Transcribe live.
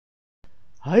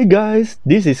Hi guys,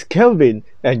 this is Kelvin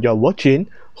and you're watching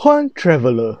Huan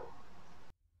Traveler.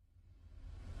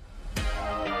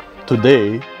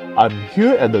 Today, I'm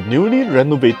here at the newly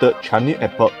renovated Changi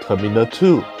Airport Terminal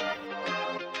 2.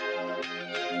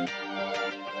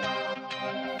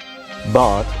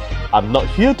 But I'm not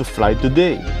here to fly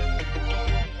today.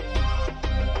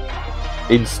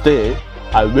 Instead,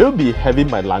 I will be having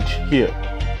my lunch here.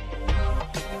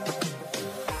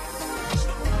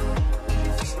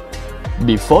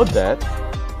 Before that,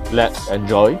 let's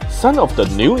enjoy some of the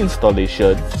new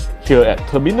installation here at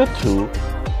Terminal 2,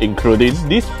 including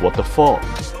this waterfall.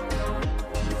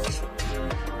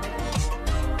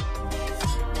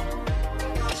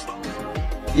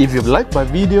 If you like my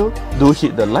video, do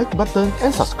hit the like button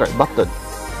and subscribe button.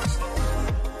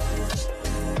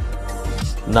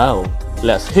 Now,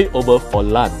 let's head over for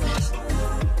lunch.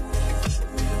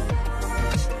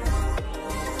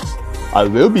 I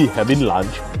will be having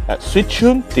lunch at Swee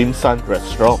Choon Dim Sum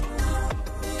restaurant.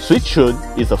 Swee Choon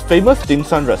is a famous dim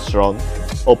sum restaurant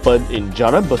opened in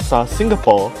Jalan Besar,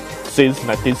 Singapore since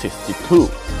 1962.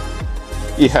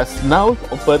 It has now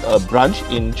opened a branch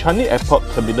in Changi Airport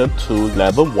Terminal 2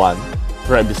 Level 1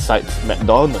 right beside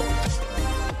McDonald's.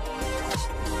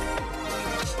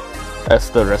 As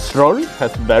the restaurant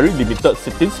has very limited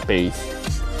seating space,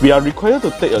 we are required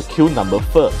to take a queue number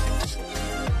first.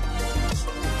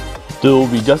 Though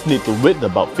we just need to wait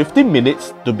about 15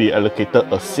 minutes to be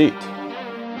allocated a seat.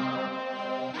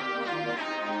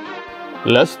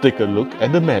 Let's take a look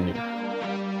at the menu.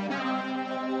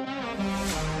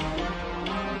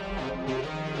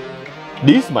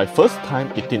 This is my first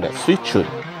time eating at Swee Choon.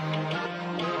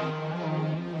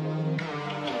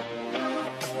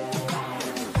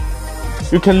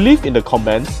 You can leave in the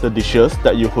comments the dishes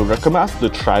that you would recommend us to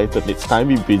try the next time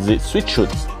we visit Swee Choon.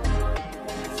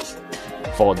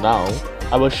 For now,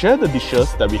 I will share the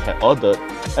dishes that we had ordered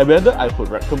and whether I would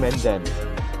recommend them.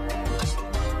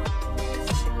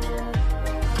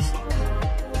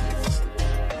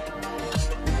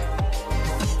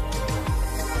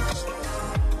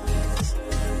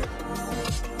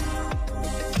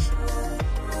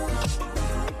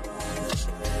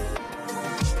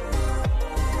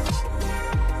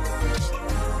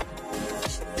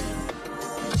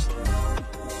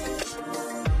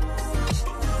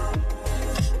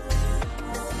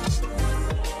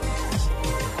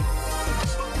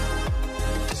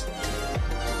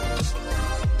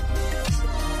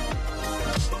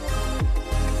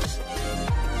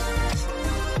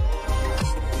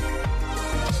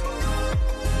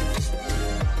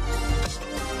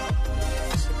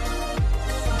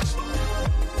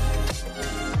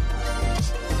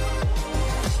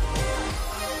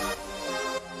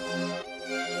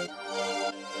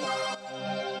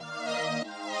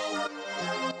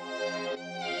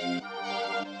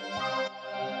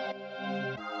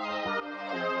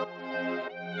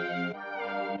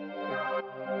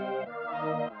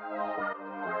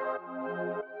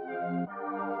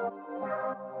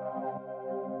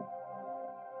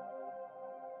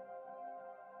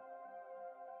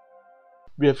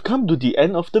 We have come to the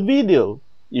end of the video.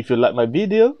 If you like my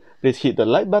video, please hit the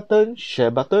like button, share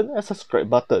button and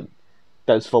subscribe button.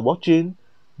 Thanks for watching.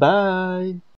 Bye.